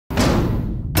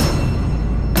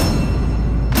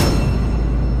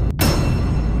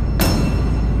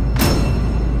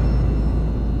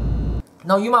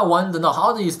Now you might wonder, now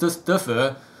how does this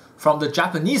differ from the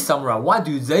Japanese samurai? Why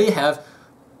do they have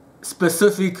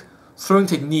specific throwing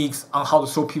techniques on how to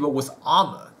throw people with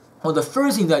armor? Well, the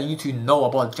first thing that you need to know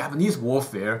about Japanese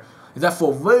warfare is that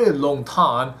for a very long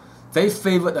time, they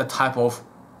favored a type of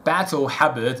battle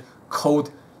habit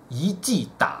called 一记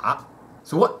打.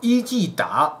 So what 一记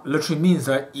打 literally means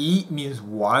that 一 means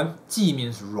one, 记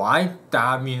means ride,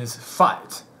 打 means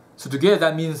fight. So together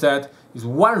that means that it's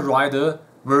one rider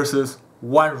versus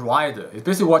one rider. It's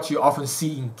basically what you often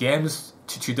see in games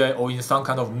today or in some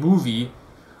kind of movie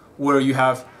where you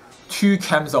have two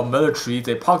camps of military,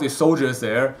 they park their soldiers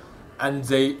there, and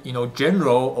they,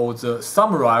 general or the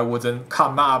samurai would then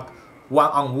come up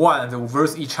one-on-one and they will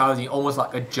verse each other in almost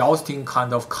like a jousting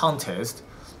kind of contest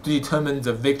to determine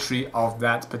the victory of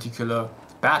that particular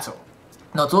battle.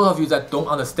 Now, those of you that don't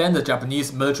understand the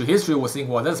Japanese military history will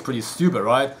think, well, that's pretty stupid,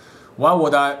 right? Why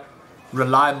would I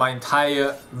rely my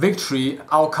entire victory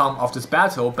outcome of this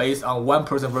battle based on one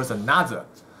person versus another?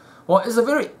 Well, it's a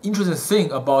very interesting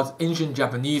thing about ancient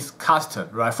Japanese custom,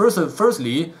 right?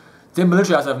 Firstly, their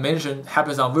military, as I've mentioned,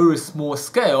 happens on a very small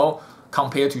scale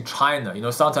compared to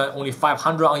China. Sometimes only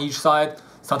 500 on each side,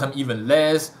 sometimes even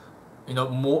less.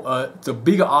 The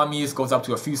bigger armies goes up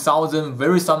to a few thousand,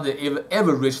 very some they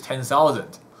ever reach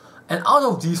 10,000. And out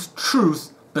of these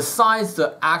troops, besides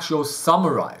the actual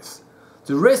samurais,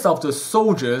 the rest of the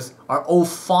soldiers are all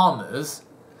farmers.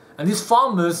 And these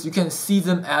farmers, you can see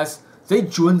them as they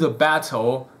join the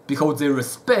battle because they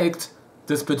respect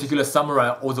this particular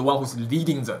samurai or the one who's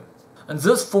leading them. And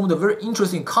this formed a very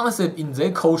interesting concept in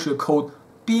their culture called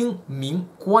兵民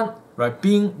官, right?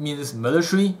 兵 means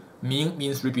military, 民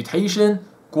means reputation,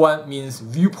 官 means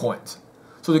viewpoint.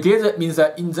 So together it means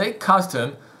that in their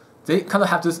custom, they kind of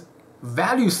have this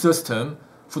value system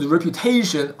for the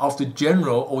reputation of the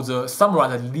general or the samurai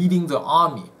that's leading the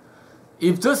army.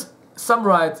 If this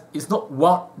samurai is not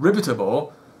well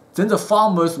reputable, then the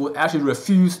farmers would actually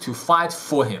refuse to fight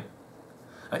for him.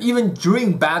 And even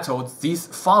during battles, these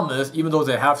farmers, even though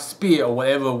they have spear or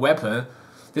whatever weapon,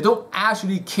 they don't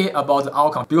actually care about the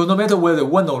outcome, because no matter whether they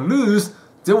win or lose,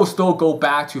 they will still go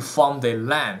back to farm their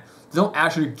land. They don't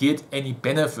actually get any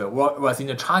benefit. Whereas in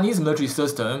the Chinese military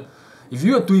system, if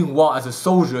you are doing well as a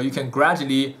soldier, you can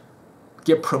gradually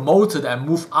get promoted and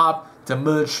move up the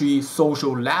military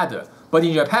social ladder. But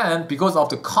in Japan, because of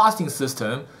the casting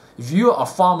system, if you're a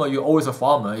farmer, you're always a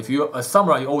farmer. If you're a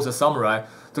samurai, you're always a samurai.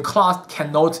 The class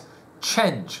cannot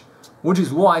change, which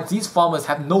is why these farmers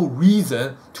have no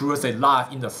reason to risk their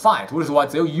life in the fight, which is why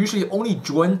they'll usually only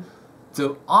join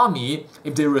the army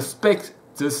if they respect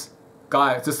this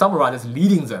guy, the samurai that's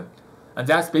leading them. And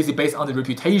that's basically based on the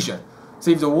reputation. So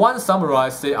if the one samurai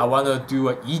say, I want to do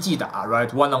a 一记打,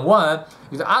 right, one-on-one,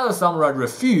 if the other samurai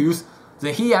refuse,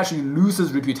 then he actually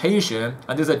loses reputation,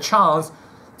 and there's a chance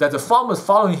that the farmers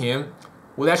following him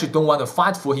would actually don't want to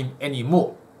fight for him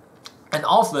anymore. And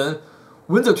often,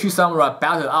 when the two samurai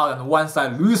battle out and one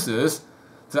side loses,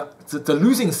 the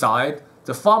losing side,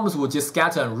 the farmers will just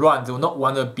scatter and run. They will not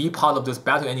want to be part of this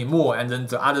battle anymore, and then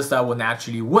the other side will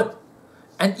naturally win.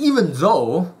 And even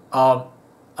though,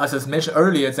 as I mentioned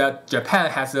earlier, that Japan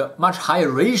has a much higher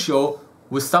ratio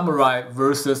with samurai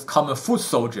versus common foot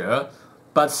soldier,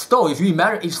 but still, if you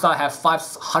imagine each side have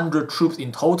 500 troops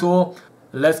in total,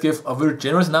 let's give a very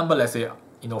generous number, let's say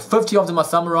 50 of them are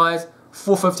samurais,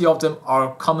 450 of them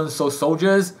are common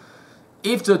soldiers.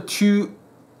 If the two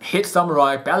hit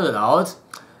samurai battled out,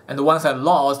 and the one side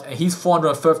lost, and his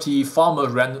 450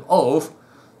 farmers ran off,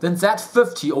 then that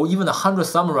 50 or even 100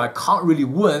 samurai can't really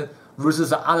win versus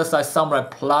the other side samurai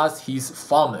plus his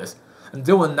farmers. And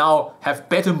they will now have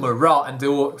better morale, and they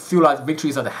will feel like victory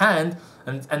is at hand,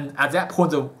 and at that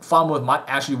point the farmers might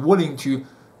actually willing to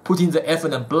put in the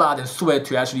effort and blood and sweat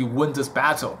to actually win this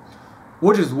battle.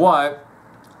 Which is why,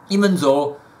 even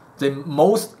though the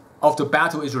most of the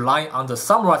battle is relying on the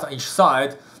samurais on each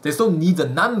side, they still need the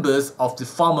numbers of the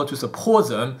farmer to support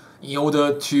them in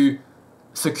order to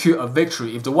secure a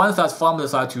victory. If the one side's farmer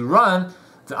decides to run,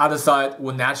 the other side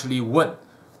will naturally win.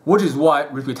 Which is why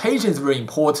reputation is very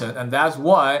important, and that's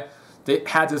why they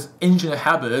had this ancient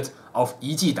habit of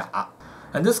一记打.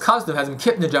 And this custom has been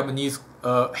kept in the Japanese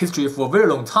history for a very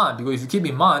long time, because if you keep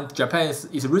in mind, Japan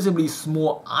is a reasonably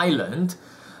small island,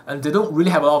 and they don't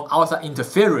really have a lot of outside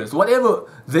interference. Whatever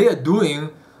they are doing,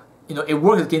 it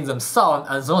works against themselves,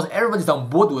 and as long as everybody's on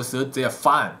board with it, they are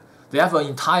fine. They have an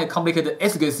entire complicated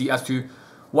efficacy as to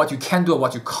what you can do and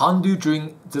what you can't do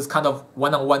during this kind of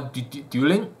one-on-one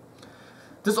dueling.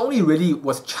 This only really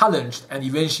was challenged and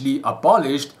eventually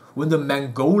abolished when the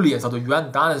Mongolians of the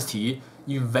Yuan dynasty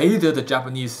invaded the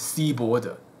Japanese sea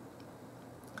border.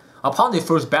 upon their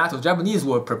first battle, the Japanese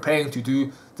were preparing to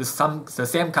do the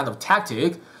same kind of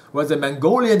tactic, where the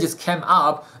Mongolians just came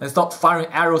up and started firing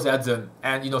arrows at them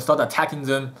and started attacking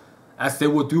them as they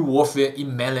would do warfare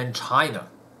in mainland China.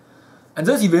 And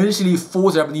this eventually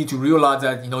forced the Japanese to realize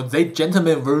that their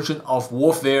gentleman version of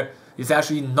warfare is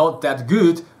actually not that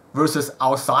good versus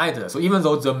outsiders. So even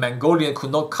though the Mongolian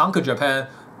could not conquer Japan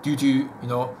due to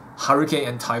hurricane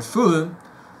and typhoon,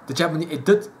 it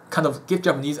did kind of give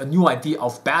Japanese a new idea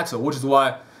of battle, which is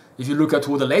why if you look at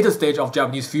toward the later stage of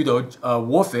Japanese feudal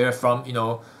warfare from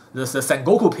the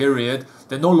Sengoku period,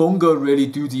 they no longer really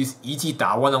do these 一击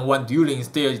打 one-on-one dueling.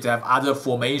 Instead, they have other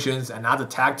formations and other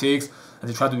tactics, and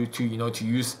they try to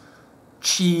use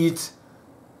cheat,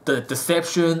 the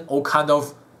deception, all kind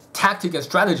of tactic and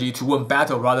strategy to win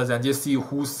battle rather than just see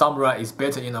whose samurai is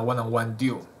better in a one-on-one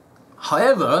duel.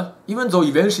 However, even though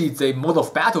eventually the mode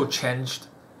of battle changed,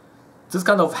 this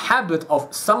kind of habit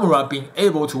of samurai being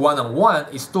able to one-on-one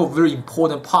is still a very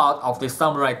important part of the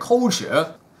samurai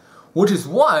culture, which is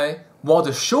why while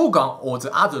the shogun or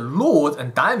the other lords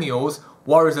and daimyos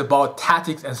worries about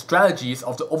tactics and strategies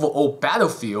of the overall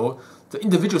battlefield, the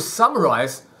individual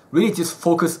samurais really just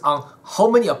focus on how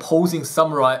many opposing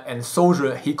samurai and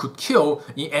soldiers he could kill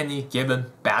in any given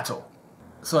battle.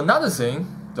 So another thing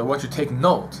that I want you to take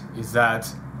note is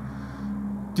that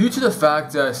due to the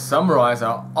fact that samurais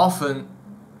are often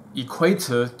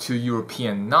equated to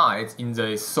European knights in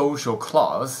the social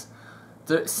class,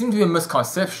 there seems to be a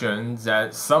misconception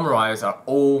that samurais are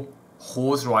all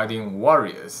horse-riding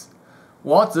warriors.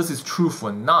 While this is true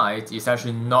for knights, it's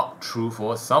actually not true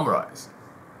for samurais.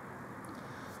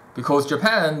 Because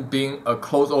Japan, being a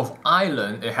closed-off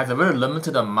island, it has a very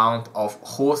limited amount of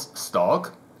horse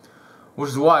stock, which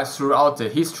is why throughout the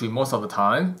history, most of the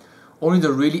time, only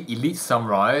the really elite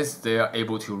samurais they are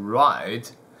able to ride,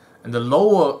 and the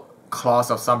lower class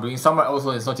of samurai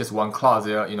also is not just one class.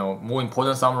 There are more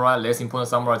important samurai, less important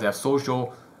samurai. They have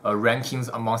social rankings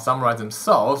among samurais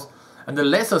themselves, and the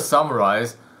lesser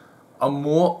samurais are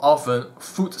more often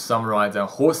foot samurai than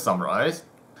horse samurais,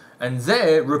 and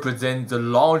they represent the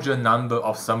larger number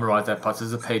of samurais that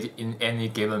participate in any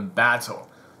given battle.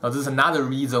 Now this is another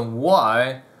reason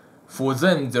why for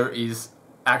them there is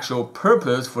actual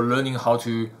purpose for learning how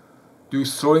to do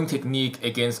throwing technique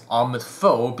against armored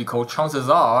foe, because chances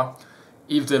are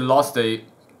if they lost a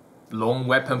long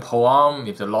weapon polearm,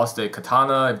 if they lost a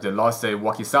katana, if they lost a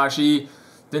wakizashi,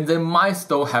 then they might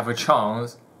still have a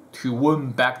chance to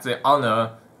win back their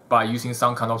honor by using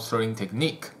some kind of throwing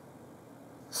technique.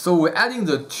 So we're adding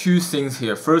the two things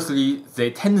here. Firstly,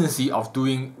 the tendency of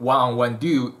doing one-on-one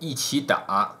duel 一起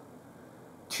打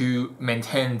to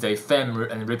maintain their fame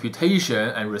and reputation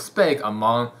and respect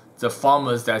among the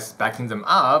farmers that's backing them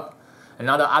up. And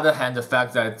on the other hand, the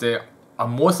fact that there are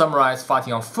more samurais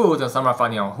fighting on foot than samurai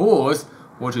fighting on horse,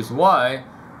 which is why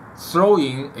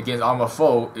throwing against armored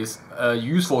foe is a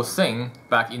useful thing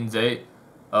back in the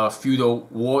feudal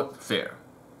warfare.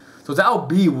 So that will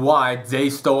be why they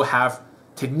still have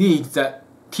techniques that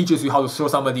teaches you how to throw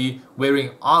somebody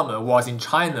wearing armor, whereas in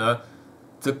China,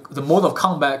 the mode of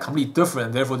combat completely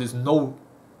different, therefore there's no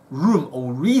room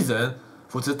or reason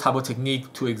for this type of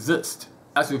technique to exist.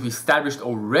 As we've established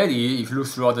already, if you look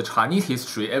throughout the Chinese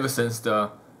history, ever since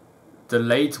the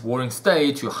late Warring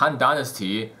State to Han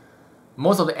Dynasty,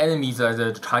 most of the enemies that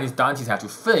the Chinese dynasties have to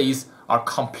face are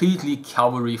completely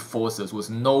cavalry forces with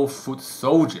no foot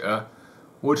soldier,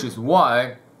 which is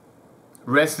why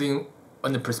wrestling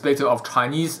on the perspective of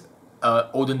Chinese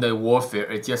olden day warfare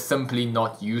is just simply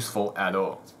not useful at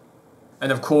all.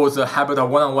 And of course, the habit of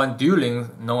one-on-one dueling,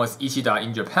 known as 一击打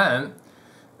in Japan,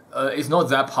 is not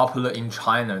that popular in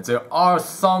China. There are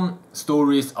some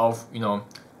stories of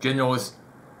generals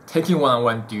taking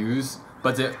one-on-one duels,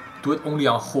 but they do it only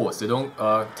on horse. They don't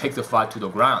take the fight to the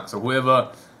ground. So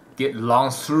whoever gets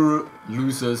launched through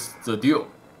loses the duel.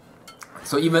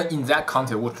 So even in that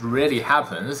context, what really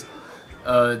happens,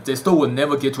 they still will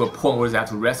never get to a point where they have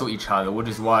to wrestle each other, which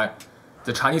is why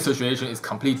the Chinese situation is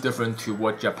completely different to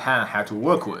what Japan had to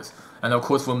work with. And of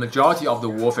course, for the majority of the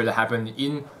warfare that happened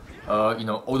in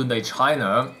olden day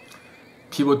China,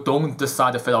 people don't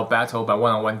decide the fatal battle by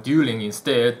one-on-one dueling.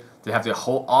 Instead, they have their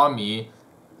whole army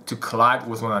to collide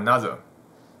with one another.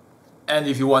 And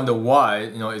if you wonder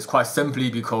why, it's quite simply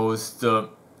because the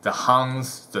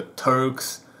Hans, the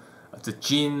Turks, the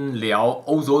Jin, Liao,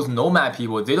 all those nomad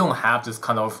people, they don't have this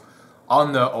kind of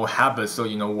honor or habit. So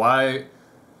why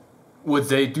would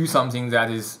they do something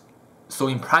that is so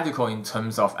impractical in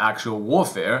terms of actual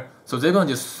warfare? So they're gonna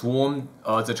just swarm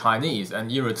the Chinese,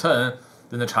 and in return,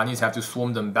 then the Chinese have to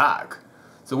swarm them back.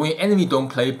 So when enemy don't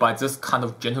play by this kind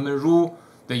of gentleman rule,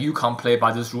 then you can't play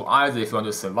by this rule either if you want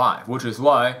to survive, which is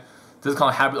why this kind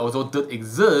of habit also did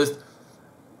exist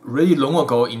really long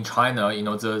ago in China,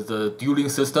 the dueling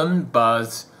system,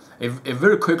 but it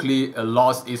very quickly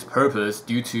lost its purpose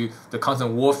due to the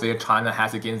constant warfare China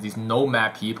has against these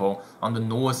nomad people on the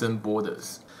northern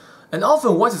borders. And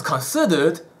often what is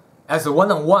considered as a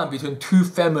one-on-one between two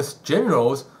famous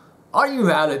generals are in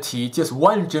reality just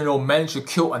one general managed to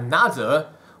kill another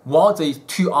while the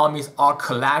two armies are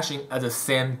clashing at the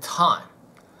same time.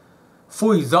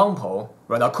 For example,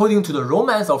 right, according to the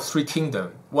Romance of Three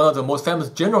Kingdoms, one of the most famous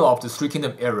generals of the Three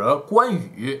Kingdom era,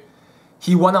 Guan Yu,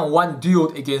 he one-on-one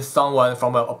dueled against someone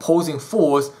from an opposing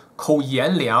force called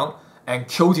Yan Liang and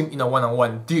killed him in a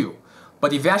one-on-one duel.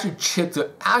 But if you actually check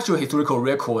the actual historical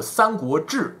record, 三国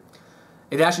志,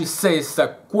 it actually says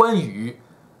that Guan Yu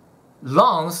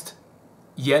launched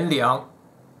Yan Liang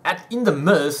in the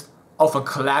midst of a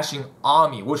clashing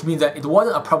army, which means that it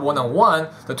wasn't a proper one-on-one,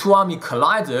 the two armies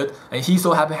collided, and he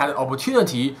so happened had an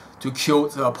opportunity to kill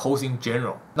the opposing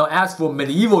general. Now as for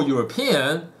medieval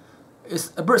European,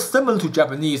 it's a bit similar to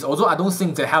Japanese, although I don't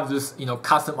think they have this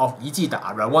custom of 一骑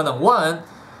打, right, one-on-one,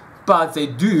 but they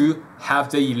do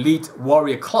have the elite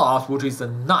warrior class, which is the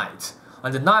knight.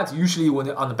 And the knight, usually when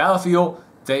they're on the battlefield,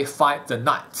 they fight the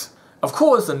knight. Of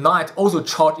course, the knight also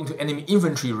charge into enemy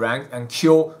infantry rank and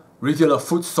kill regular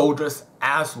foot soldiers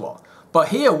as well. But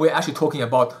here we're actually talking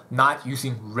about knight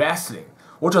using wrestling,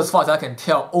 which as far as I can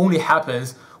tell only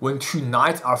happens when two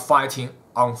knights are fighting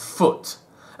on foot.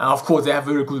 And of course they have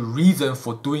very good reason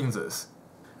for doing this.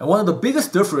 And one of the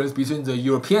biggest differences between the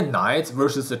European knights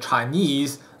versus the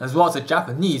Chinese as well as the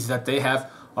Japanese is that they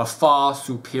have a far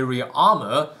superior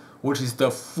armor, which is the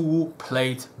full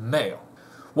plate mail.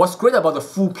 What's great about the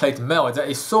full plate mail is that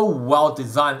it's so well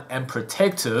designed and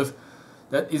protective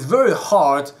that it's very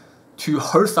hard to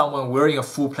hurt someone wearing a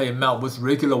full plate mail with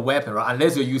regular weapon, right?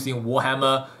 Unless you're using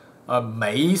warhammer,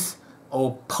 mace,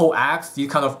 or poleaxe, these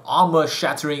kind of armor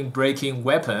shattering breaking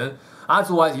weapon.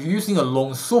 Otherwise, if you're using a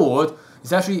long sword,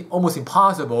 it's actually almost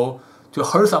impossible to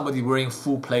hurt somebody wearing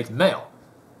full plate mail.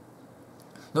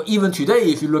 Now even today,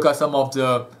 if you look at some of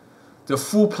the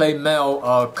full plate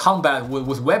mail combat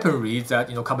with weaponry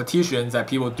that competitions that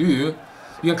people do,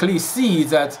 you can clearly see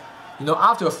that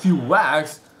after a few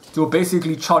whacks, they'll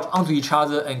basically charge onto each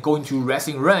other and go into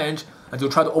wrestling range, and they'll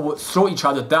try to overthrow each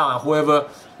other down. And whoever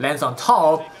lands on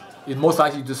top is most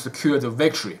likely to secure the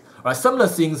victory. Right? Similar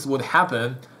things would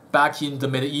happen back in the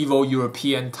medieval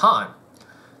European time.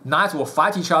 Knights will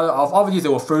fight each other off. Obviously, they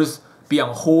will first be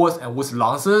on horse and with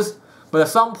lances, but at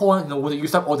some point, when they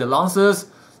use up all the lances,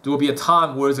 there will be a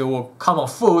time where they will come on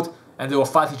foot and they will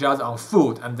fight each other on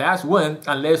foot. And that's when,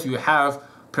 unless you have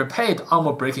prepared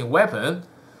armor-breaking weapon,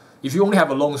 if you only have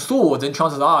a long sword, then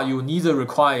chances are you neither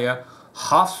require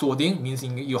half swording,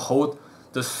 meaning you hold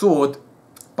the sword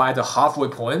by the halfway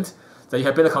point, that you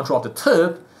have better control of the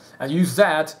tip, and use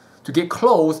that to get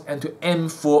close and to aim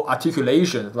for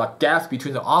articulation, like gaps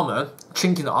between the armor,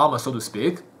 chink in the armor, so to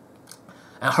speak,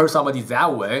 and hurt somebody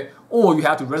that way. Or you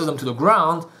have to wrestle them to the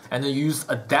ground and then use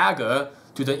a dagger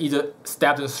to then either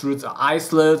stab them through the eye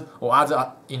slit or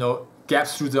other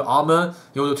gaps through the armor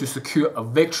in order to secure a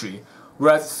victory.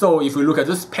 Whereas, so if we look at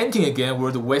this painting again,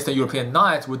 where the Western European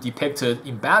knights were depicted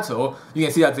in battle, you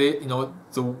can see that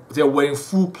they're wearing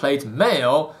full plate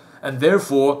mail, and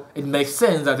therefore it makes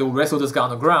sense that they will wrestle this guy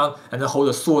on the ground and then hold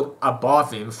a sword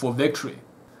above him for victory.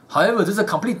 However, this is a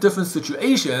completely different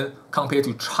situation compared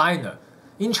to China.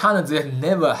 In China, they have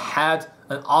never had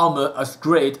an armor as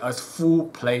great as full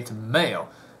plate mail,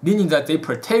 meaning that their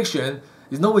protection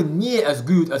is nowhere near as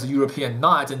good as a European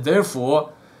knight, and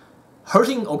therefore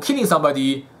hurting or killing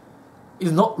somebody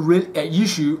is not really an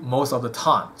issue most of the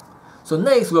time. So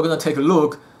next, we're going to take a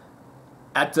look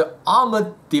at the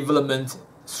armor development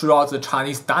throughout the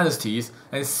Chinese dynasties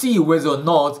and see whether or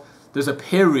not there's a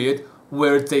period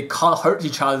where they can't hurt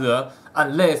each other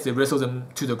unless they wrestle them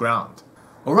to the ground.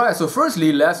 Alright, so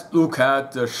firstly, let's look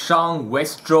at the Shang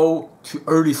West Zhou to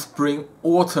early spring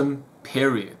autumn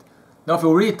period. Now, if we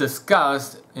already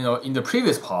discussed, in the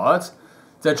previous part,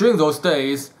 that during those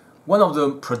days, one of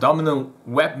the predominant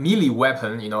melee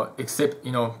weapon, except,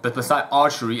 beside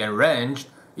archery and range,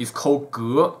 is called ge,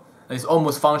 and it's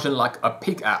almost function like a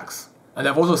pickaxe. And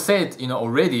I've also said,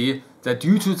 already, that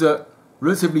due to the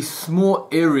relatively small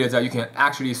area that you can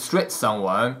actually stretch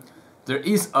someone, there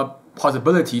is a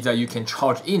possibility that you can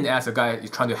charge in as a guy is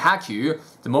trying to hack you.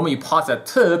 The moment you pass that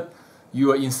tip,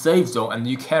 you are in safe zone and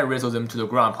you can wrestle them to the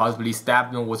ground, possibly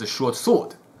stab them with a short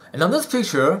sword. And on this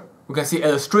picture, we can see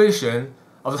illustration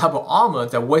of the type of armor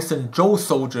that Western Zhou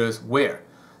soldiers wear.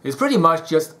 It's pretty much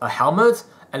just a helmet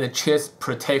and a chest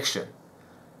protection.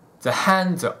 the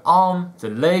hand, the arm, the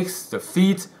legs, the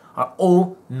feet are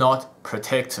all not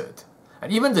protected.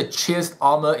 And even the chest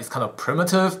armor is kind of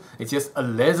primitive. It's just a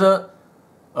leather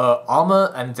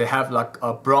armor, and they have like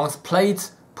a bronze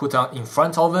plate put on in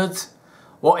front of it.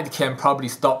 Well, it can probably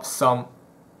stop some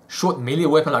short melee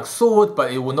weapon like sword,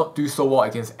 but it will not do so well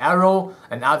against arrow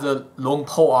and other long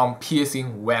polearm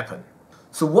piercing weapon.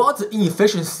 So while the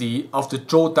inefficiency of the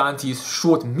Zhou dynasty's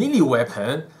short melee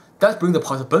weapon does bring the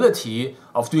possibility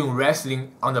of doing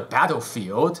wrestling on the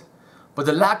battlefield, but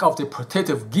the lack of the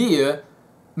protective gear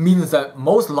means that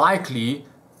most likely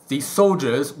these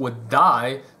soldiers would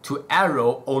die to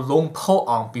arrow or long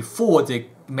polearm before they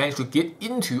manage to get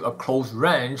into a close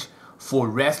range for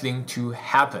wrestling to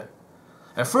happen.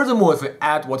 And furthermore, if we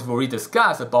add what we've already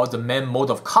discussed about the main mode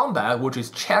of combat, which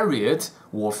is chariot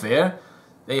warfare,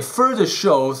 then it further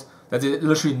shows that there's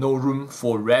literally no room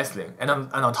for wrestling. And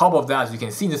on top of that, as you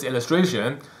can see in this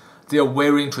illustration, they are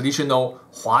wearing traditional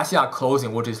huaxia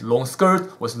clothing, which is long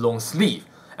skirt with long sleeve.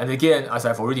 And again, as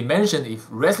I've already mentioned, if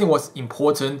wrestling was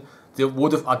important, they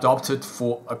would have adopted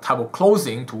for a type of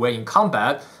clothing to wear in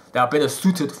combat that are better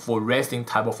suited for wrestling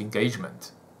type of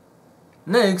engagement.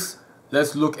 Next,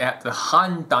 let's look at the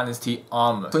Han Dynasty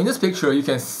armor. So in this picture, you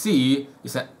can see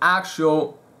it's an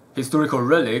actual historical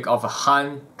relic of a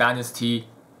Han Dynasty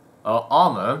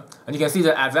armor. And you can see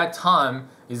that at that time,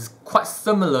 it's quite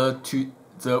similar to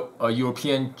the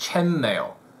European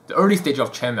chainmail, the early stage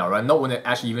of chainmail, right? Not when they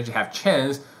actually eventually have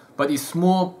chains, but it's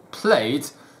small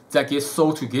plates that get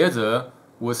sewed together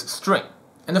with string.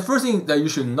 And the first thing that you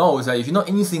should know is that if you know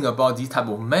anything about these type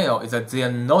of mail, is that they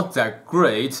are not that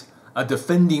great at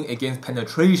defending against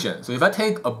penetration. So if I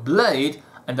take a blade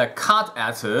and I cut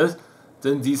at it,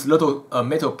 then this little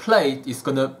metal plate is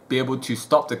gonna be able to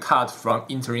stop the cut from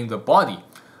entering the body.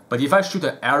 But if I shoot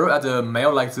an arrow at the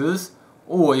mail like this,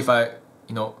 or if I,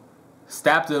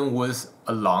 stab them with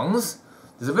a lance,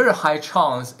 there's a very high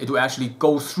chance it will actually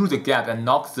go through the gap and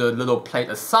knock the little plate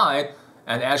aside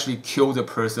and actually kill the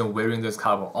person wearing this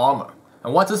type of armor.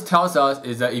 And what this tells us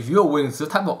is that if you're wearing this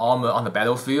type of armor on the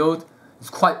battlefield, it's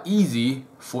quite easy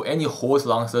for any horse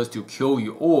lancers to kill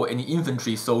you or any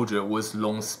infantry soldier with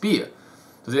long spear.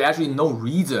 So there's actually no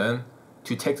reason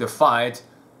to take the fight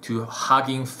to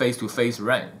hugging face-to-face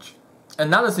range.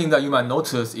 Another thing that you might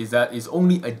notice is that it's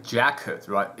only a jacket,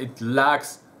 right? It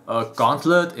lacks a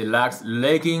gauntlet, it lacks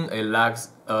legging, it lacks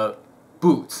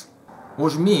boots.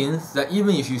 Which means that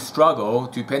even if you struggle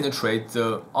to penetrate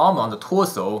the armor on the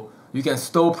torso, you can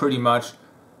still pretty much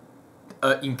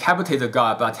incapacitate the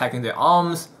guy by attacking their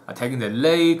arms, attacking their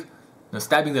leg,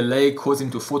 stabbing the leg, causing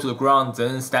him to fall to the ground,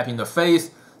 then stabbing the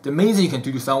face. The main thing you can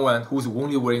do to someone who's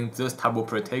only wearing this type of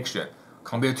protection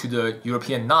compared to the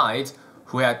European knight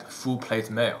who had full plate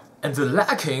mail. And the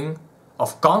lacking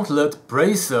of gauntlet,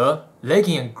 bracer,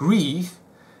 legging, and greave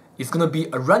is going to be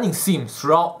a running theme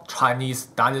throughout Chinese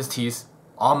dynasties'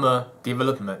 armor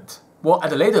development. Well,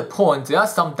 at a later point, there are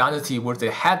some dynasties where they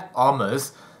had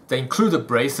armors that included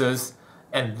braces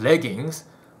and leggings,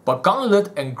 but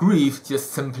gauntlet and greave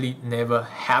just simply never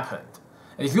happened.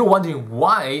 And if you're wondering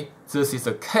why this is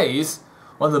the case,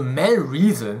 well, the main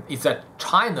reason is that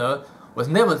China was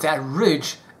never that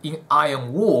rich in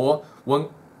iron ore when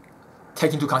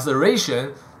taking into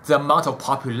consideration the amount of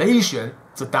population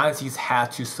the dynasties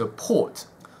had to support.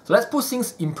 So let's put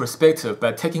things in perspective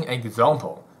by taking an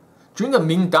example. During the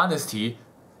Ming Dynasty,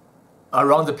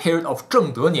 around the period of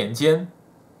Zhengde Nianjian,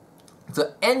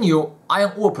 the annual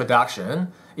iron ore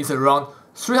production is around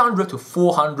 300 to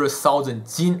 400,000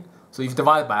 jin. So if you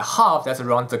divide by half, that's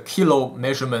around the kilo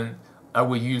measurement that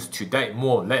we use today,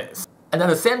 more or less. And at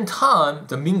the same time,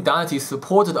 the Ming Dynasty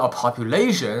supported a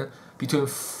population between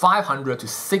 500 to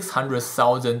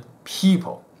 600,000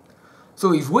 people.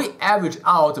 So if we average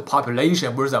out the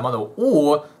population versus the amount of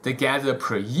ore they gather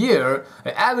per year,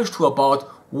 it averages to about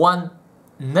 1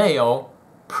 nail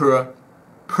per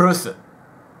person.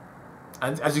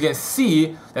 And as you can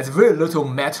see, there's very little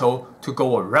metal to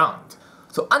go around.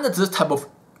 So under this type of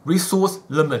resource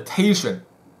limitation,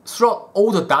 throughout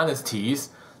all the dynasties,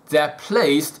 they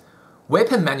placed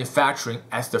weapon manufacturing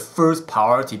as the first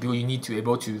priority because you need to be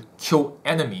able to kill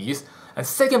enemies. And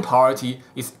second priority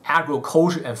is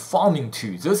agriculture and farming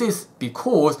too. This is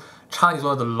because China is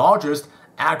one of the largest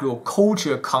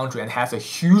agriculture country and has a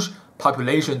huge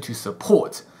population to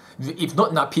support. If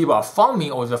not enough people are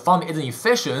farming or if the farming isn't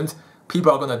efficient,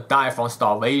 people are going to die from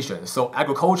starvation. So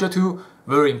agriculture too,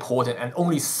 very important. And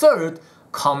only third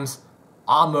comes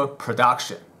armor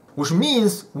production. Which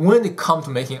means when it comes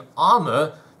to making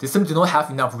armor, they simply do not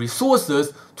have enough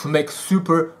resources to make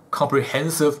super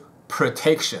comprehensive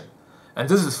protection. And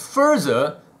this is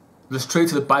further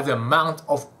restricted by the amount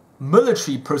of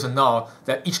military personnel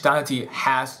that each dynasty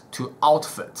has to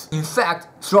outfit. In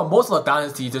fact, throughout most of the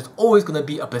dynasties, there's always going to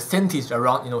be a percentage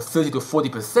around 30 to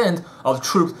 40% of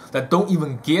troops that don't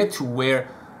even get to wear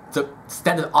the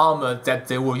standard armor that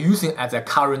they were using at their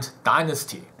current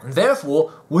dynasty. And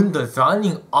therefore, when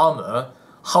designing armor,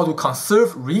 how to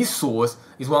conserve resource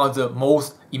is one of the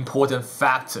most important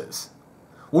factors.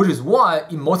 Which is why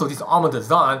in most of these armor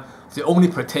design, they only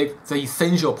protect the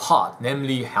essential part,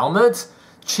 namely helmet,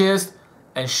 chest,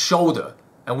 and shoulder.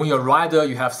 And when you're a rider,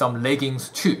 you have some leggings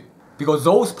too. Because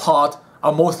those parts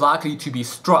are most likely to be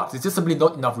struck. There's just simply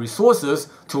not enough resources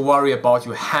to worry about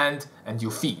your hand and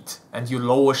your feet, and your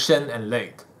lower shin and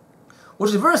leg.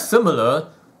 Which is very similar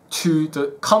to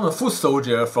the common foot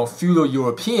soldier from feudal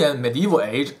European medieval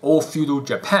age or feudal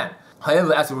Japan.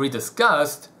 However, as we already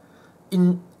discussed,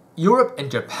 in Europe and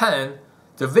Japan,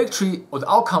 the victory or the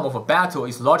outcome of a battle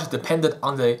is largely dependent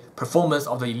on the performance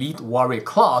of the elite warrior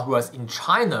class, whereas in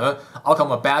China,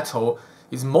 outcome of a battle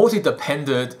is mostly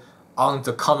dependent on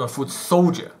the common foot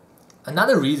soldier.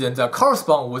 Another reason that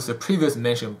corresponds with the previous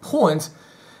mentioned point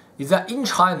is that in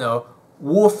China,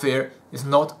 warfare is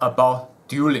not about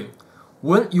dueling.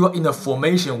 When you are in a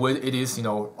formation where it is,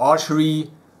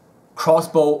 archery,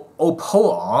 crossbow, or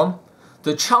polearm,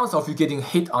 the chance of you getting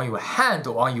hit on your hand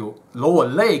or on your lower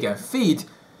leg and feet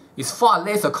is far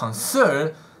less a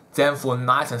concern than for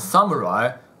knights and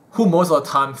samurai, who most of the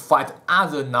time fight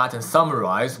other knights and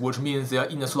samurais, which means they are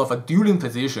in a sort of a dueling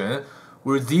position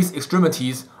where these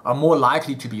extremities are more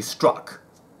likely to be struck.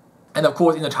 And of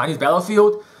course, in the Chinese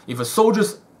battlefield, if a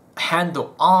soldier's hand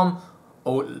or arm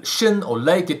or shin or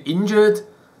leg get injured,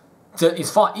 then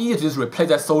it's far easier to just replace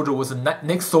that soldier with the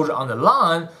next soldier on the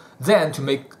line than to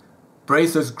make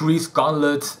braces, grease,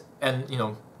 gauntlets, and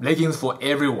leggings for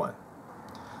everyone.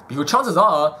 Because chances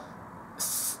are,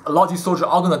 a lot of these soldiers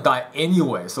are gonna die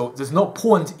anyway, so there's no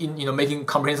point in making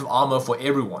comprehensive armor for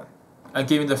everyone. And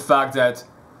given the fact that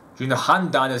during the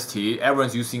Han Dynasty,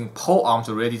 everyone's using pole arms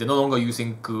already, they're no longer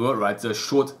using ge, right, the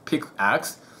short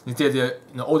pickaxe. Instead,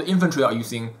 all the infantry are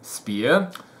using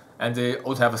spear, and they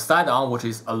also have a sidearm, which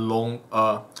is a long,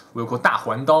 we call 大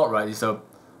环刀, right? It's a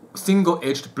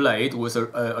single-edged blade with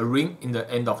a ring in the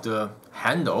end of the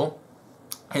handle.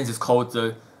 Hence, it's called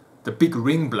the big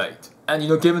ring blade.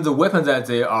 And given the weapon that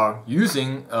they are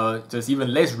using, there's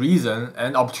even less reason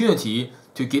and opportunity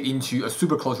to get into a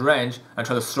super close range and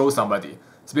try to throw somebody.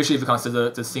 Especially if you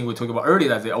consider the thing we talked about earlier,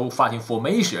 that they're all fighting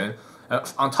formation.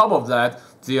 On top of that,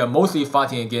 they are mostly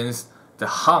fighting against the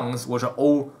Huns, which are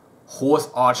all horse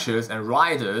archers and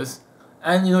riders.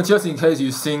 And just in case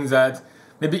you think that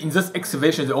maybe in this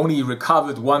excavation they only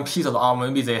recovered one piece of the armor,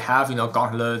 maybe they have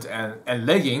gauntlets and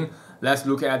legging, let's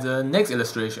look at the next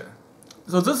illustration.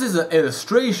 So this is an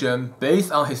illustration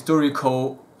based on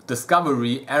historical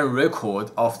discovery and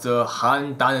record of the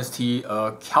Han Dynasty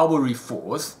cavalry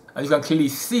force. And you can clearly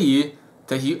see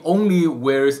that he only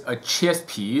wears a chest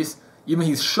piece. Even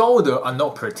his shoulders are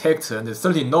not protected. There's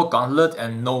certainly no gauntlet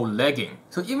and no legging.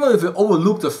 So even if you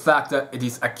overlook the fact that it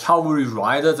is a cavalry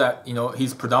rider, that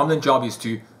his predominant job is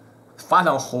to fight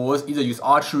on horse, either use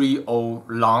archery or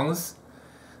lance,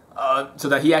 so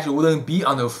that he actually wouldn't be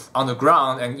on the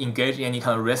ground and engage in any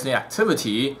kind of wrestling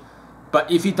activity.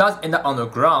 But if he does end up on the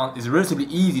ground, it's relatively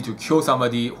easy to kill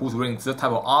somebody who's wearing this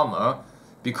type of armor,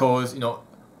 because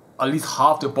at least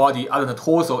half the body other than the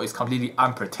torso is completely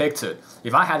unprotected.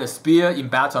 If I had a spear in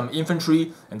battle, I'm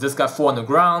infantry, and this guy fall on the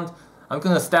ground, I'm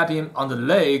gonna stab him on the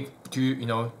leg to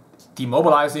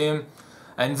demobilize him,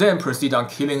 and then proceed on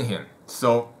killing him.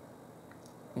 So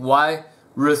why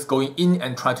risk going in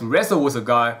and trying to wrestle with a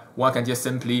guy? One can just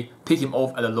simply pick him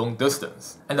off at a long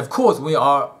distance. And of course, when you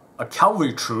are a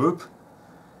cavalry troop,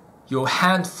 your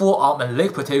hand, forearm, and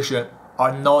leg protection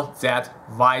are not that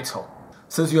vital.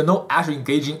 Since you're not actually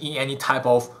engaging in any type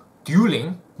of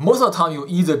dueling, most of the time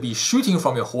you'll either be shooting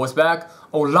from your horseback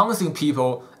or lancing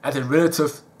people at a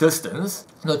relative distance.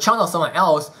 The chance of someone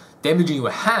else damaging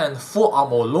your hand,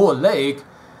 forearm, or lower leg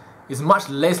is much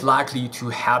less likely to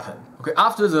happen. Okay,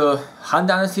 after the Han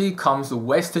Dynasty comes the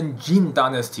Western Jin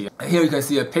Dynasty. And here you can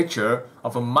see a picture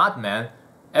of a madman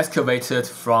excavated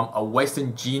from a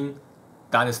Western Jin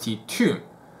Dynasty tomb.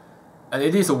 And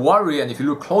it is a warrior, and if you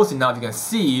look close enough, you can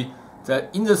see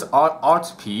that in this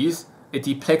art piece, it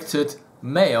depicted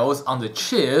males on the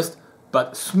chest,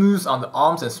 but smooth on the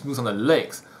arms and smooth on the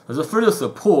legs. There's a further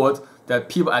support that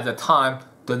people at the time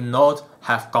did not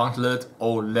have gauntlet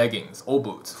or leggings, or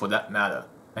boots for that matter.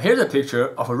 And here's a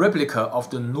picture of a replica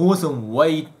of the Northern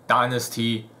Wei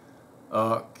Dynasty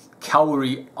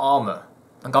cavalry armor.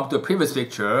 And come to the previous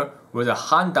picture, where the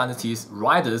Han Dynasty's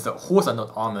riders, the horse, are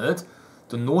not armored.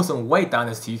 The Northern Wei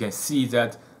Dynasty, you can see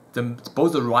that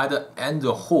both the rider and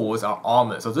the horse are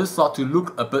armored. So this starts to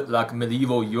look a bit like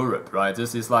medieval Europe, right?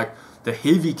 This is like the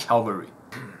heavy cavalry.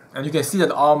 And you can see that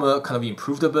the armor kind of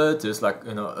improved a bit. There's like,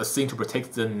 a thing to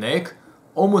protect the neck,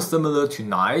 almost similar to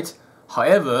knight.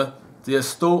 However, there's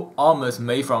still armors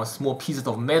made from small pieces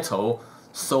of metal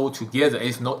sewed together.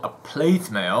 It's not a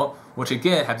plate mail, which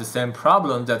again have the same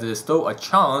problem that there's still a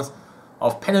chance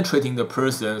of penetrating the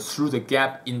person through the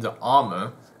gap in the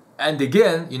armor. And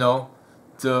again,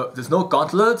 there's no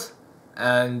gauntlet,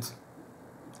 and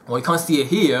well, you can't see it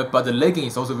here, but the legging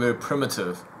is also very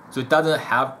primitive. So it doesn't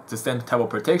have the same type of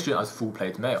protection as full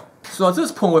plate mail. So at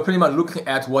this point, we're pretty much looking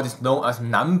at what is known as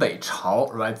Nanbei Chao,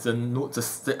 right?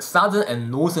 The southern and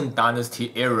northern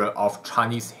dynasty era of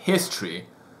Chinese history,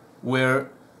 where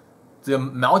the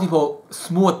multiple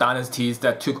small dynasties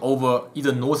that took over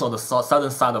either north or the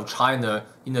southern side of China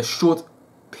in a short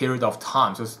period of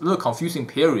time. So it's a little confusing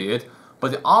period,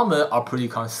 but the armor are pretty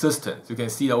consistent. You can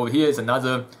see that over here is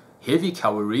another heavy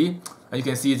cavalry, and you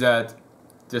can see that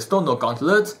there's still no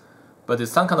gauntlet, but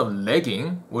there's some kind of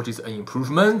legging, which is an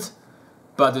improvement,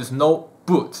 but there's no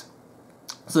boot.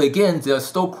 So again, there are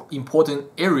still important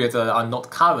areas that are not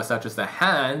covered, such as the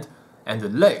hand and the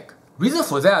leg. Reason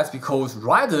for that is because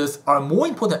riders are a more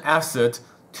important asset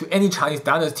to any Chinese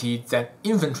dynasty than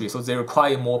infantry, so they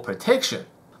require more protection.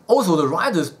 Also, the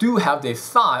riders do have their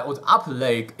thigh or the upper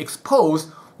leg exposed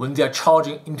when they are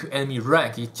charging into enemy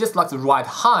rank. It's just like the right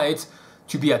height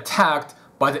to be attacked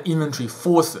by the infantry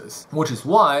forces, which is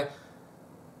why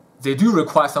they do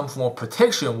require some form of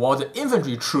protection, while the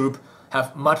infantry troop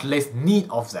have much less need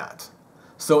of that.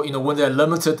 So, when they're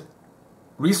limited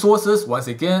resources, once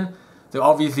again, they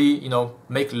obviously,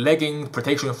 make legging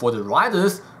protection for the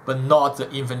riders, but not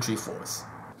the infantry force.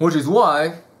 Which is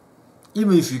why,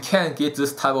 even if you can get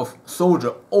this type of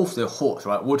soldier off the horse,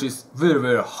 right, which is very,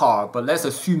 very hard, but let's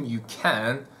assume you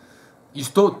can, you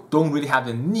still don't really have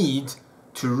the need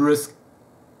to risk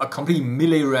a complete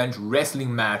melee range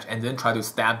wrestling match and then try to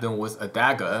stab them with a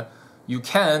dagger. You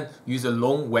can use a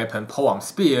long weapon, polearm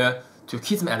spear, to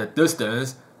keep them at a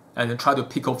distance and then try to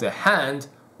pick off their hand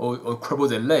or cripple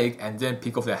their leg and then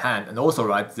pick off their hand. And also,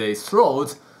 right, their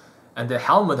throats and their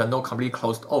helmet are not completely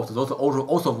closed off. So those are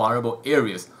also vulnerable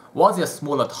areas. While they are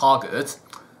smaller targets,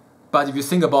 but if you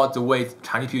think about the way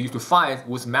Chinese people used to fight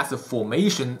with massive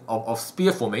formation of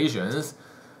spear formations,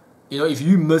 if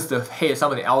you miss the head,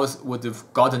 somebody else would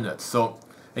have gotten it. So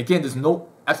again, there's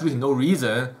absolutely no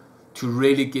reason to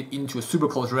really get into a super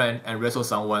close range and wrestle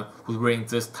someone who's wearing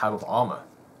this type of armor.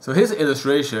 So here's an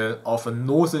illustration of a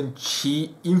Northern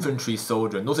Qi infantry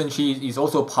soldier. Northern Qi is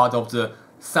also part of the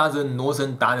southern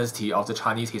northern dynasty of the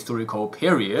Chinese historical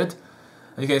period.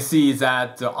 And you can see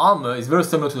that the armor is very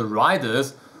similar to the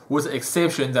riders, with the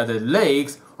exception that the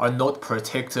legs are not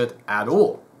protected at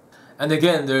all. And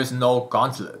again, there is no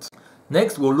gauntlet.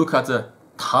 Next, we'll look at the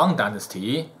Tang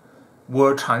Dynasty,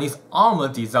 where Chinese armor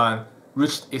design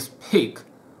reached its peak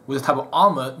with a type of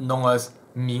armor known as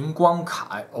Mingguang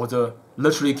Kai, or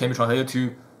literally can be translated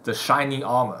to the shining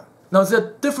armor. Now, there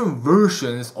are different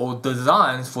versions or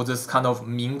designs for this kind of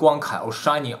Mingguang Kai or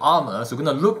shining armor, so we're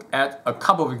going to look at a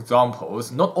couple of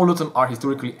examples. Not all of them are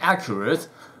historically accurate,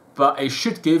 but it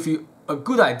should give you a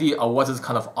good idea of what this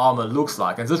kind of armor looks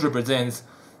like, and this represents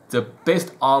the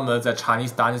best armor that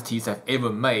Chinese dynasties have ever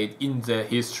made in their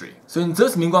history. So in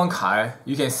this Mingguang Kai,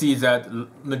 you can see that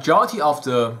majority of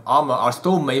the armor are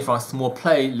still made from small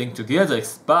plate linked together,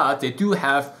 but they do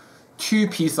have two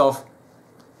pieces of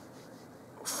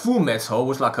full metal,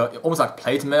 which is almost like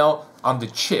plate mail on the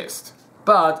chest.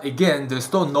 But again, there's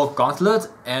still no gauntlet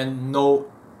and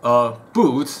no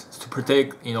boots to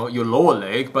protect your lower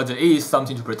leg, but there is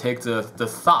something to protect the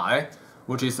thigh,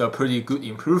 which is a pretty good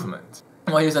improvement.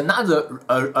 Well, here's another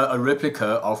a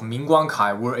replica of Mingguang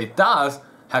Kai, where it does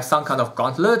have some kind of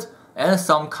gauntlet and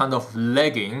some kind of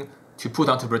legging to put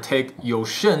on to protect your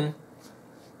shin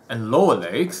and lower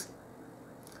legs.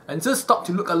 And this starts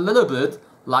to look a little bit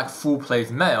like full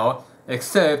plate mail,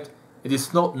 except it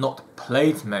is not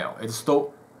plate mail. It's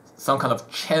still some kind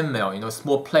of chain mail,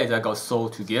 small plate that got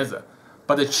sewed together.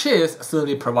 But the chest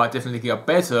certainly provides definitely a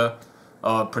better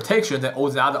protection than all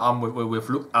the other armor we've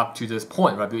looked up to this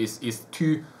point, right? Because it's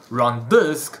two round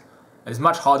disc, and it's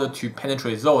much harder to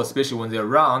penetrate those, especially when they're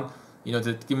round.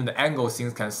 Given the angle,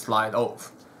 things can slide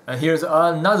off. And here's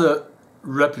another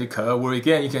replica where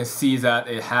again you can see that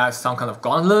it has some kind of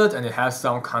gauntlet and it has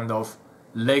some kind of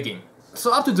legging.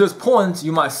 So up to this point,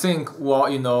 you might think,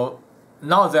 well,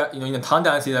 now that in the Tang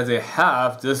Dynasty that they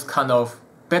have this kind of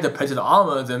better protected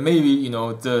armor, then maybe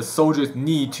the soldiers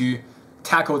need to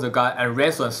tackle the guy and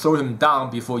wrestle and throw him down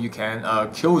before you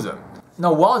can kill them.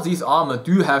 Now, while these armor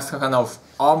do have some kind of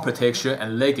arm protection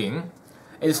and legging,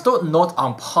 it's still not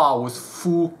on par with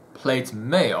full plate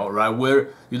mail, right? Where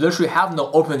you literally have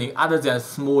no opening other than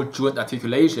small joint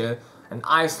articulation and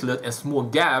isolate and small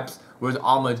gaps where the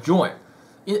armor join.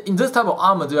 In this type of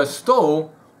armor, there are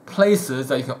still places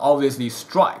that you can obviously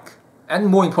strike. And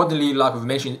more importantly, like we've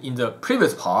mentioned in the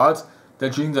previous part,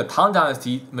 that during the Tang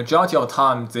Dynasty, majority of the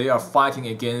time they are fighting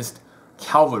against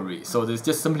cavalry. So there's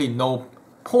just simply no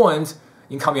point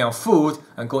in coming on foot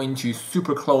and going into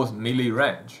super close melee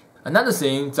range. Another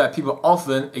thing that people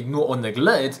often ignore or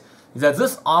neglect is that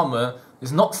this armor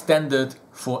is not standard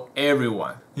for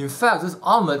everyone. In fact, this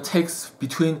armor takes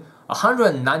between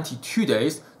 192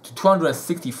 days to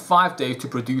 265 days to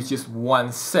produce just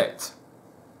one set.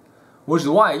 Which is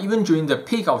why even during the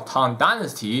peak of Tang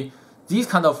Dynasty, these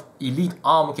kind of elite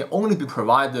armor can only be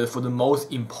provided for the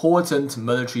most important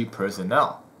military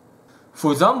personnel.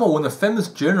 For example, when the famous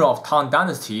general of Tang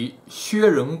Dynasty, Xue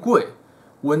Rengui,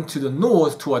 went to the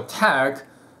north to attack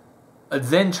a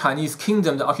then Chinese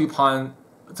kingdom that occupied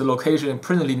the location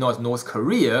presently known as North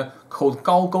Korea, called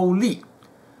Gaogou Li.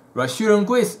 Right, Xue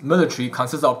Rengui's military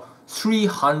consists of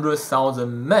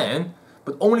 300,000 men,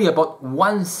 but only about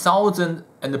 1,000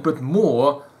 and a bit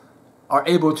more are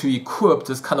able to equip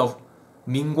this kind of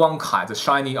Mingguang Kai, the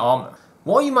shining armor.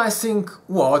 Well, you might think,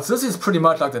 well, this is pretty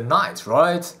much like the knight,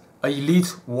 right? An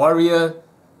elite warrior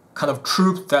kind of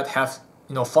troops that have,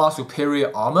 far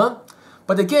superior armor.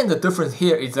 But again, the difference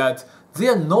here is that they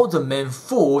are not the main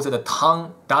force that the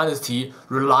Tang Dynasty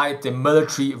relied their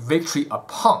military victory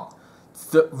upon.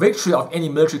 The victory of any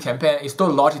military campaign is still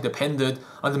largely dependent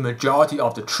on the majority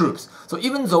of the troops. So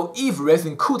even though if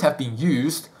wrestling could have been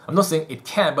used, I'm not saying it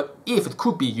can, but if it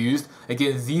could be used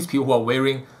against these people who are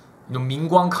wearing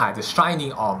Mingguang Kai, the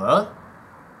shining armor,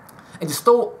 it's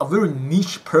still a very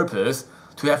niche purpose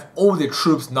to have all the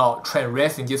troops now train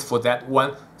wrestling just for that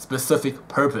one specific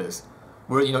purpose.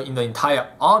 Where in the entire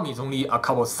army, it's only a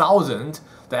couple thousand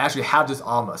that actually have this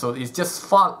armor. So it's just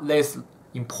far less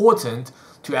important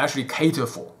to actually cater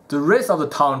for. The rest of the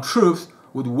Tang troops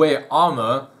would wear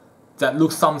armor that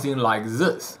looks something like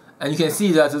this. And you can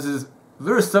see that this is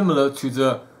very similar to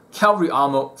the cavalry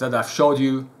armor that I've showed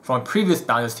you from previous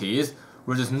dynasties,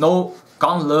 where there's no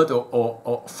gauntlet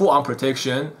or full arm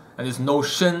protection, and there's no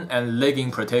shin and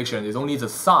legging protection. It's only the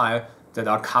thigh that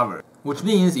are covered. Which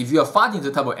means if you are fighting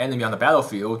the type of enemy on the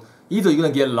battlefield, either you're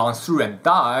gonna get launched through and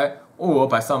die, or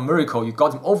by some miracle you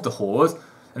got them off the horse,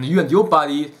 and you and your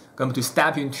body going to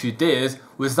stab into this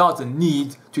without the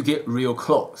need to get real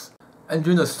close. And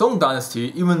during the Song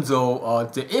Dynasty, even though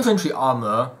the infantry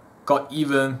armor got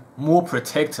even more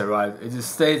protected, right? It is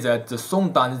said that the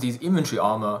Song Dynasty's infantry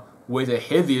armor weighed the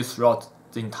heaviest throughout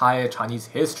the entire Chinese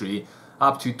history,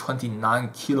 up to 29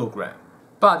 kilograms.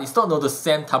 But it's still not the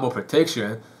same type of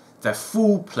protection that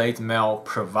full plate mail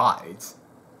provides.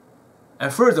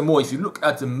 And furthermore, if you look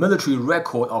at the military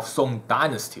record of Song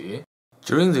Dynasty,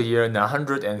 during the year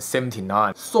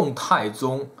 979, Song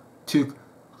Taizong took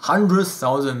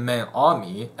 100,000 man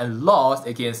army and lost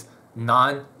against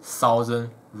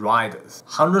 9,000 riders.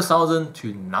 100,000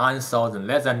 to 9,000,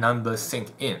 let that number sink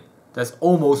in. That's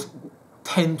almost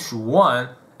 10 to 1,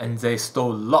 and they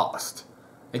still lost.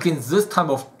 Against this type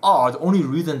of odds, the only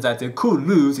reason that they could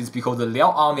lose is because the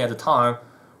Liao army at the time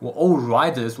were all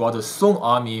riders, while the Song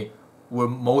army were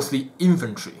mostly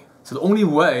infantry. So the only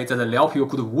way that the Liao people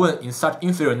could win in such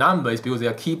inferior numbers is because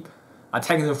they keep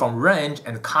attacking them from range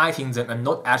and kiting them and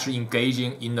not actually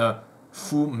engaging in a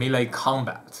full melee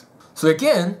combat. So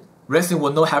again, wrestling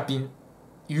would not have been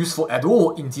useful at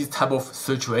all in these type of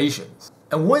situations.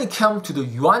 And when it comes to the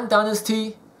Yuan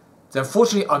dynasty, there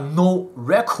unfortunately are no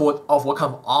record of what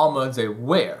kind of armor they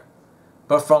wear.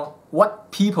 But from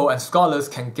what people and scholars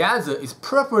can gather, it's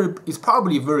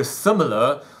probably very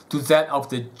similar to that of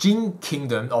the Jin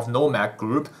kingdom of nomad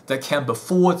group that came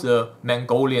before the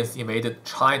Mongolians invaded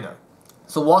China.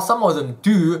 So while some of them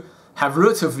do have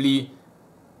relatively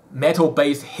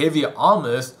metal-based heavier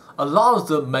armors, a lot of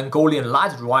the Mongolian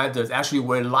light riders actually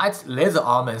wear light leather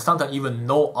armor and sometimes even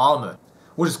no armor,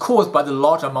 which is caused by the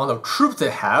large amount of troops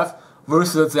they have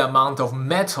versus the amount of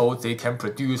metal they can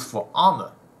produce for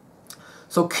armor.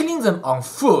 So killing them on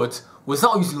foot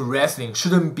without using wrestling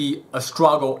shouldn't be a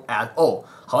struggle at all.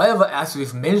 However, as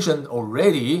we've mentioned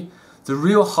already, the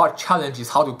real hard challenge is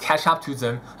how to catch up to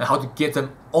them and how to get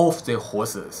them off their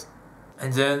horses.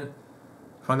 And then,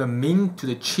 from the Ming to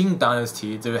the Qing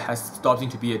dynasty, there has starting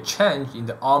to be a change in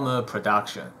the armor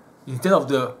production. Instead of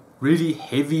the really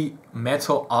heavy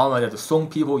metal armor that the Song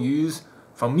people use,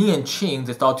 from Ming and Qing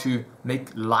they start to make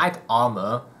light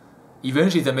armor.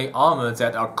 Eventually they make armor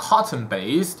that are cotton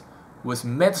based, with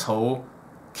metal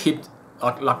kept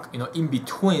in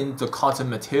between the cotton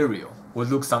material would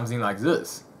look something like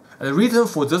this. And the reason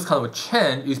for this kind of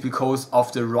change is because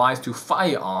of the rise to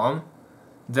firearm,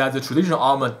 that the traditional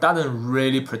armor doesn't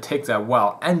really protect that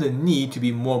well and the need to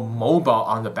be more mobile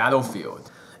on the battlefield.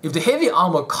 If the heavy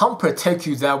armor can't protect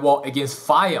you that well against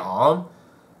firearm,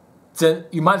 then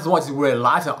you might as well just wear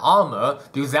lighter armor,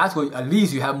 because that's where at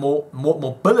least you have more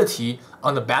mobility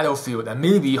on the battlefield, and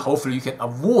maybe hopefully you can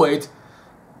avoid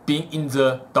being in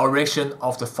the direction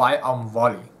of the firearm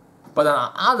volley. But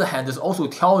on the other hand, this also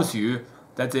tells you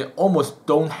that they almost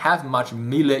don't have much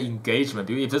melee engagement.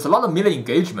 If there's a lot of melee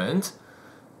engagement,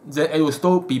 then it will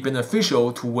still be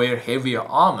beneficial to wear heavier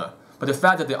armor. But the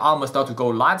fact that the armor starts to go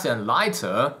lighter and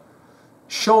lighter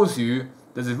shows you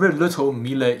that there's very little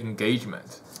melee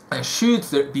engagement. And should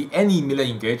there be any melee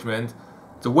engagement,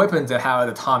 the weapons they have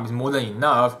at the time is more than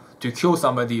enough to kill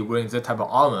somebody wearing that type of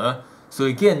armor. So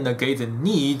again, negate the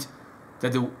need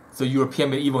that the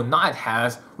European medieval knight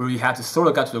has, where you have to throw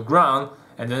the guy to the ground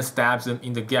and then stab them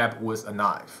in the gap with a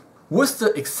knife. With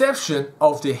the exception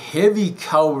of the heavy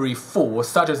cavalry force,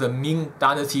 such as the Ming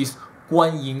Dynasty's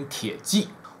Guanyin Tieji,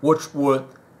 which were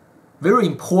very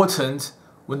important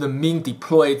when the Ming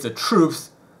deployed the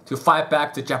troops to fight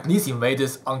back the Japanese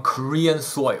invaders on Korean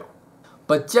soil.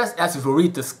 But just as we've already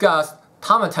discussed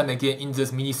time and time again in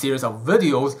this mini-series of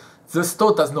videos, this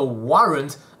still does not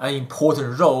warrant an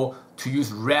important role to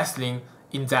use wrestling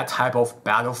in that type of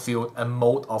battlefield and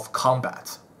mode of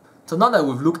combat. So now that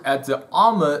we've looked at the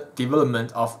armor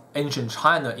development of ancient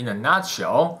China in a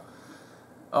nutshell,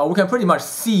 we can pretty much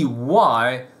see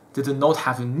why they did not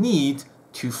have a need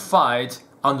to fight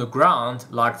on the ground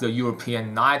like the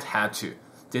European knight had to.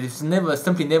 They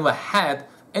simply never had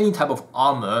any type of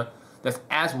armor that's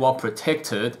as well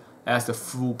protected as the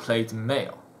full-plate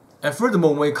mail. And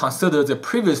furthermore, when we consider the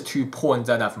previous 2 points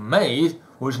that I've made,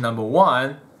 which number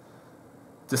 1,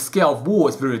 the scale of war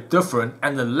is very different,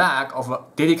 and the lack of a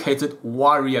dedicated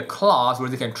warrior class where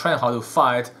they can train how to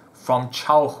fight from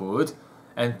childhood,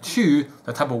 and 2,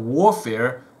 the type of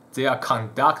warfare they are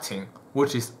conducting,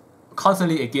 which is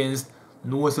constantly against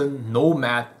northern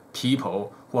nomad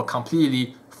people who are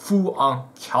completely full-on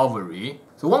cavalry.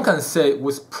 So one can say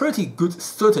with pretty good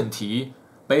certainty,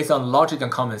 based on logic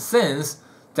and common sense,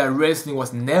 that wrestling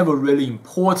was never really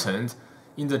important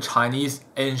in the Chinese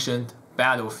ancient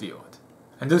battlefield.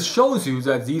 And this shows you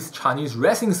that these Chinese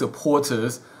wrestling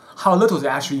supporters, how little they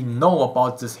actually know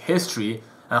about this history,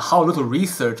 and how little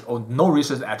research or no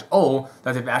research at all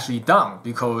that they've actually done.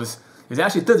 Because if they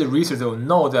actually did the research, they will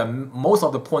know that most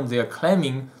of the points they are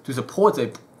claiming to support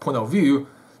their point of view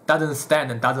doesn't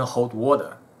stand and doesn't hold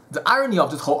water. The irony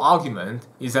of this whole argument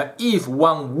is that if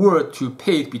one were to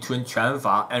pick between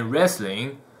Quanfa and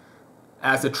wrestling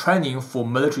as a training for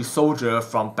military soldiers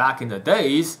from back in the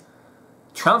days,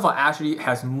 Quanfa actually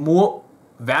has more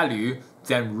value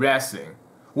than wrestling,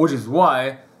 which is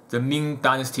why the Ming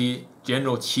Dynasty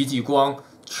General Qi Jiguang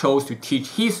chose to teach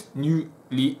his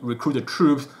newly recruited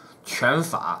troops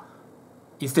Quanfa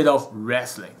instead of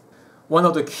wrestling. One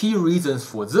of the key reasons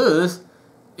for this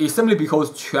is simply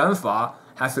because Quanfa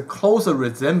has a closer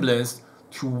resemblance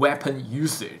to weapon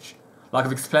usage. Like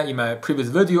I've explained in my previous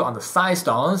video on the side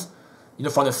stance,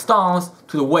 from the stance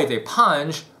to the way they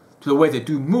punch, to the way they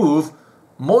do move,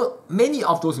 many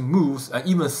of those moves and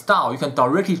even style, you can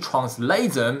directly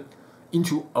translate them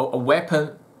into a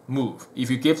weapon move.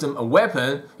 If you give them a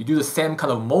weapon, you do the same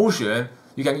kind of motion,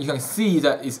 you can see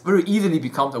that it very easily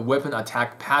becomes a weapon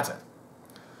attack pattern.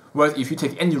 Whereas if you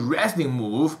take any wrestling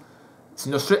move,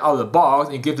 straight out of the box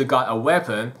and give the guy a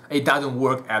weapon, it doesn't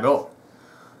work at all.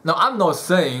 Now I'm not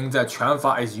saying that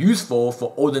Quanfa is useful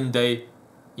for olden day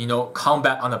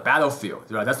combat on the battlefield,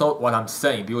 right? That's not what I'm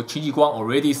saying, because Qi Jiguang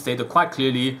already stated quite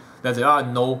clearly that there are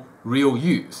no real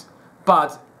use.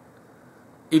 But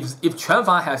if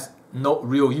Quanfa has no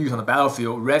real use on the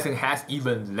battlefield, wrestling has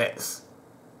even less.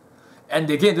 And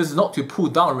again, this is not to pull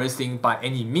down wrestling by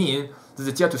any means, this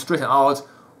is just to straighten out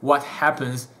what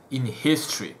happens in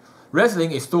history.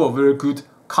 Wrestling is still a very good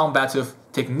combative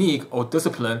technique or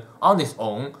discipline on its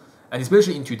own, and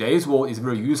especially in today's world, it's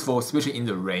very useful, especially in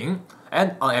the ring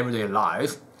and on everyday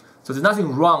life. So there's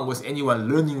nothing wrong with anyone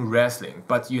learning wrestling,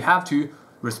 but you have to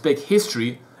respect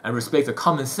history and respect the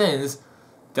common sense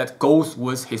that goes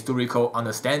with historical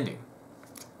understanding.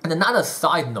 And another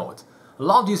side note, a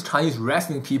lot of these Chinese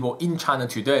wrestling people in China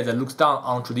today that looks down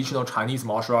on traditional Chinese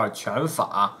martial art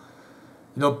Quanfa,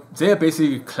 they're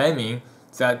basically claiming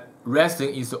that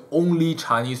wrestling is the only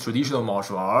Chinese traditional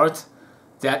martial art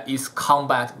that is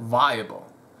combat viable.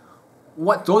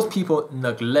 what those people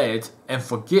neglect and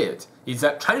forget is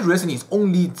that Chinese wrestling is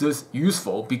only this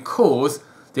useful because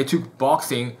they took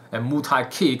boxing and Muay Thai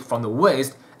kick from the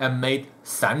West and made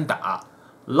Sanda. A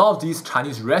lot of these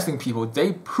Chinese wrestling people,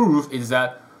 they prove is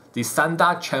that the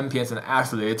Sanda champions and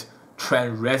athletes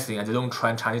train wrestling and they don't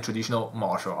train Chinese traditional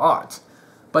martial arts.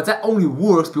 But that only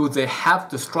works because they have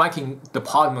the striking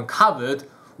department covered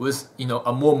with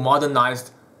a more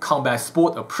modernized combat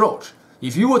sport approach.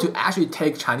 If you were to actually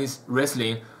take Chinese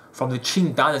wrestling from the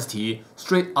Qing dynasty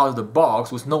straight out of the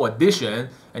box with no addition,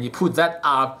 and you put that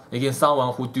up against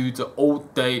someone who do the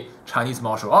old day Chinese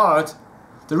martial arts,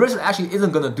 the wrestler actually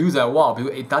isn't going to do that well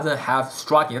because it doesn't have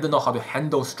striking, it doesn't know how to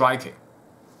handle striking.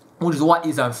 Which is why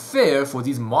it's unfair for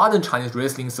these modern Chinese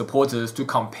wrestling supporters to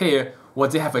compare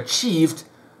what they have achieved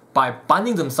by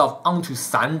binding themselves onto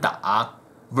Sanda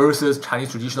versus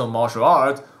Chinese traditional martial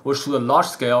arts, which to a large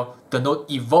scale did not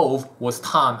evolve with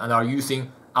time and are using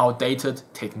outdated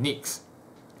techniques.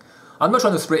 I'm not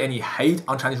trying to spread any hate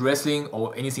on Chinese wrestling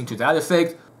or anything to that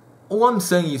effect. All I'm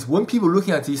saying is when people are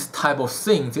looking at these type of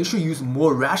things, they should use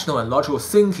more rational and logical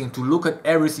thinking to look at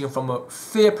everything from a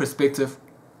fair perspective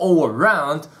all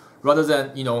around, rather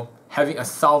than having a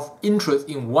self-interest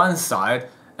in one side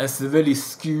and severely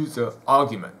skew the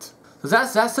argument. So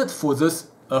that's it for this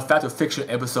Fact or Fiction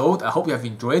episode. I hope you have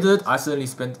enjoyed it. I certainly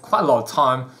spent quite a lot of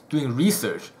time doing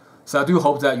research. So I do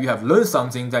hope that you have learned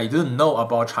something that you didn't know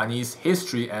about Chinese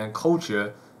history and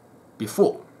culture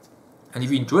before. And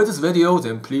if you enjoyed this video,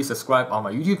 then please subscribe on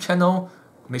my YouTube channel.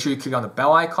 Make sure you click on the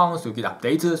bell icon so you get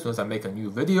updated as soon as I make a new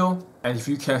video. And if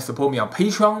you can support me on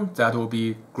Patreon, that will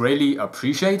be greatly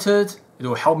appreciated. It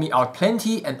will help me out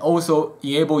plenty and also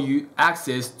enable you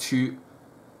access to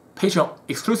Patreon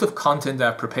exclusive content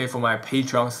that I prepare for my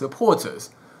Patreon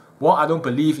supporters. While I don't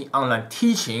believe in online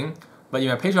teaching, but in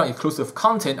my Patreon exclusive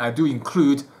content, I do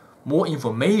include more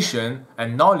information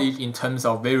and knowledge in terms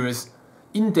of various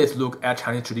in-depth look at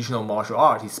Chinese traditional martial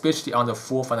arts, especially on the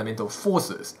 4 fundamental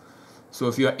forces. So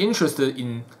if you are interested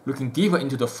in looking deeper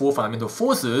into the 4 fundamental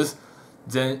forces,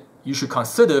 then you should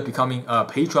consider becoming a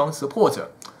Patreon supporter.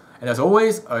 And as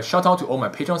always, a shout out to all my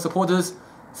Patreon supporters.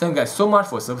 Thank you guys so much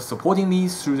for supporting me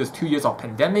through this 2 years of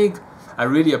pandemic. I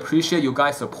really appreciate you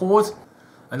guys' support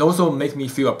and also make me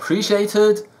feel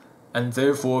appreciated and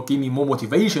therefore give me more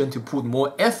motivation to put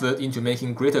more effort into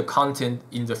making greater content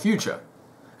in the future.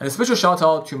 And a special shout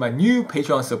out to my new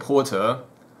Patreon supporter.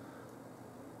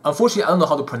 Unfortunately, I don't know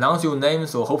how to pronounce your name,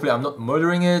 so hopefully I'm not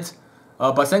murdering it.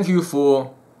 But thank you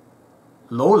for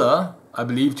Lola, I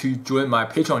believe, to join my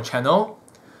Patreon channel.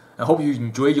 I hope you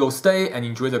enjoy your stay and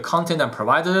enjoy the content I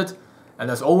provided.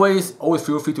 And as always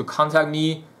feel free to contact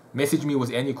me, message me with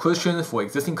any questions for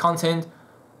existing content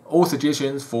or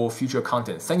suggestions for future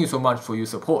content. Thank you so much for your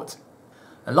support.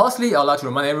 And lastly, I'd like to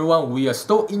remind everyone we are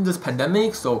still in this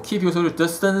pandemic, so keep your social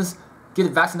distance,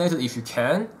 get vaccinated if you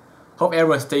can. Hope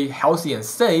everyone stay healthy and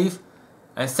safe.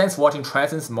 And thanks for watching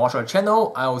TriEssence Martial Art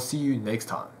channel. I will see you next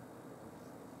time.